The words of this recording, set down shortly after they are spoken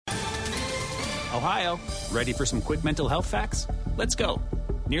Ohio, ready for some quick mental health facts? Let's go.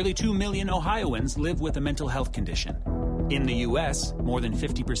 Nearly 2 million Ohioans live with a mental health condition. In the U.S., more than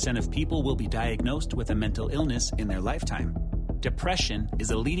 50% of people will be diagnosed with a mental illness in their lifetime. Depression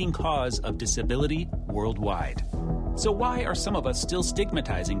is a leading cause of disability worldwide. So why are some of us still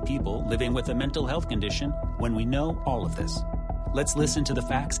stigmatizing people living with a mental health condition when we know all of this? Let's listen to the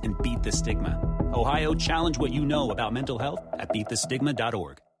facts and beat the stigma. Ohio, challenge what you know about mental health at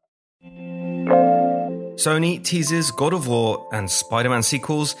beatthestigma.org. Sony teases God of War and Spider-Man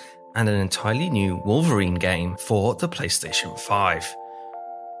sequels and an entirely new Wolverine game for the PlayStation 5.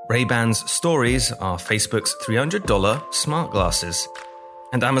 Ray-Ban's stories are Facebook's $300 smart glasses.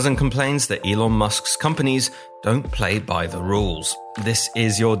 And Amazon complains that Elon Musk's companies don't play by the rules. This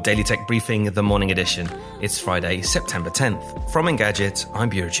is your Daily Tech Briefing, the morning edition. It's Friday, September 10th. From Engadget, I'm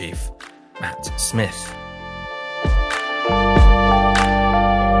Bureau Chief Matt Smith.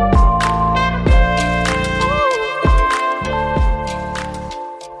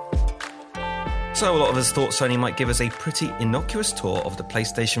 So a lot of us thought Sony might give us a pretty innocuous tour of the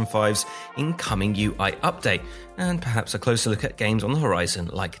PlayStation 5's incoming UI update, and perhaps a closer look at games on the horizon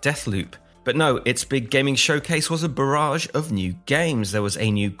like Deathloop. But no, its big gaming showcase was a barrage of new games. There was a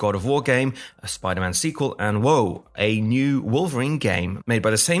new God of War game, a Spider-Man sequel, and whoa, a new Wolverine game made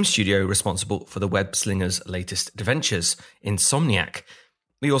by the same studio responsible for the web-slinger's latest adventures, Insomniac.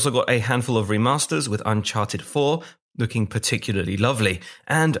 We also got a handful of remasters with Uncharted 4, looking particularly lovely,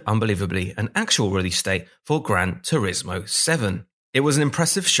 and, unbelievably, an actual release date for Gran Turismo 7. It was an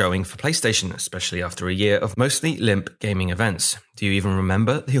impressive showing for PlayStation, especially after a year of mostly limp gaming events. Do you even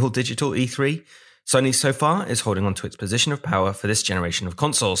remember the all-digital E3? Sony so far is holding on to its position of power for this generation of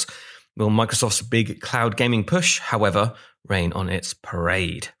consoles. Will Microsoft's big cloud gaming push, however, rain on its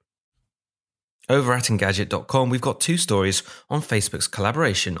parade? Over at Engadget.com, we've got two stories on Facebook's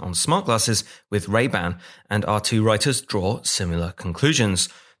collaboration on smart glasses with Ray-Ban, and our two writers draw similar conclusions.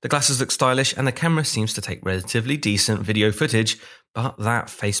 The glasses look stylish and the camera seems to take relatively decent video footage, but that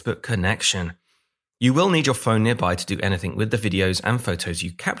Facebook connection. You will need your phone nearby to do anything with the videos and photos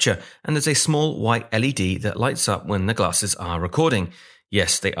you capture, and there's a small white LED that lights up when the glasses are recording.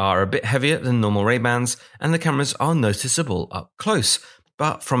 Yes, they are a bit heavier than normal Ray-Bans, and the cameras are noticeable up close.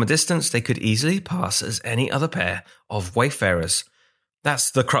 But from a distance, they could easily pass as any other pair of Wayfarers.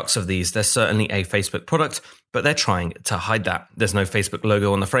 That's the crux of these. They're certainly a Facebook product, but they're trying to hide that. There's no Facebook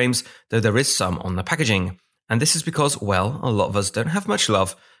logo on the frames, though there is some on the packaging. And this is because, well, a lot of us don't have much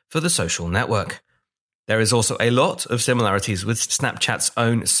love for the social network. There is also a lot of similarities with Snapchat's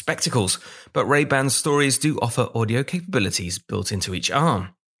own Spectacles, but Ray-Ban's stories do offer audio capabilities built into each arm.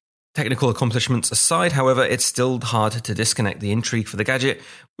 Technical accomplishments aside, however, it's still hard to disconnect the intrigue for the gadget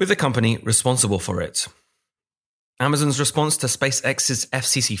with the company responsible for it. Amazon's response to SpaceX's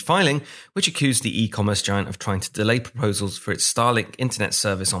FCC filing, which accused the e-commerce giant of trying to delay proposals for its Starlink internet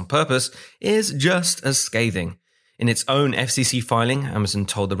service on purpose, is just as scathing. In its own FCC filing, Amazon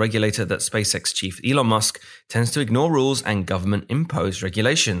told the regulator that SpaceX chief Elon Musk tends to ignore rules and government-imposed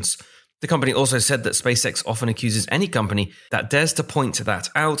regulations. The company also said that SpaceX often accuses any company that dares to point that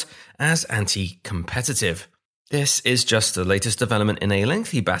out as anti-competitive. This is just the latest development in a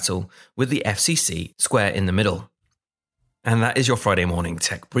lengthy battle with the FCC square in the middle. And that is your Friday morning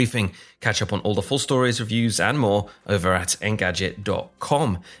tech briefing. Catch up on all the full stories, reviews, and more over at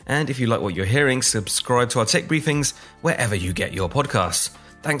Engadget.com. And if you like what you're hearing, subscribe to our tech briefings wherever you get your podcasts.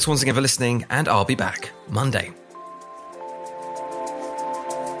 Thanks once again for listening, and I'll be back Monday.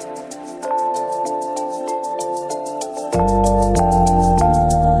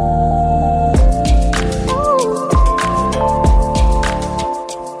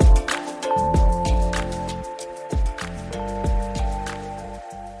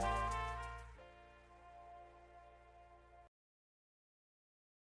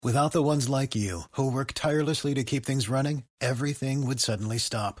 Without the ones like you, who work tirelessly to keep things running, everything would suddenly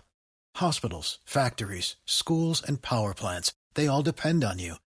stop. Hospitals, factories, schools, and power plants, they all depend on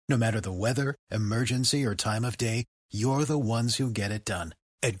you. No matter the weather, emergency, or time of day, you're the ones who get it done.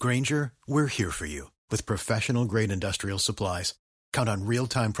 At Grainger, we're here for you with professional-grade industrial supplies. Count on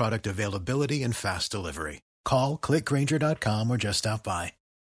real-time product availability and fast delivery. Call, click Grainger.com, or just stop by.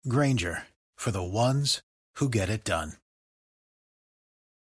 Grainger, for the ones who get it done.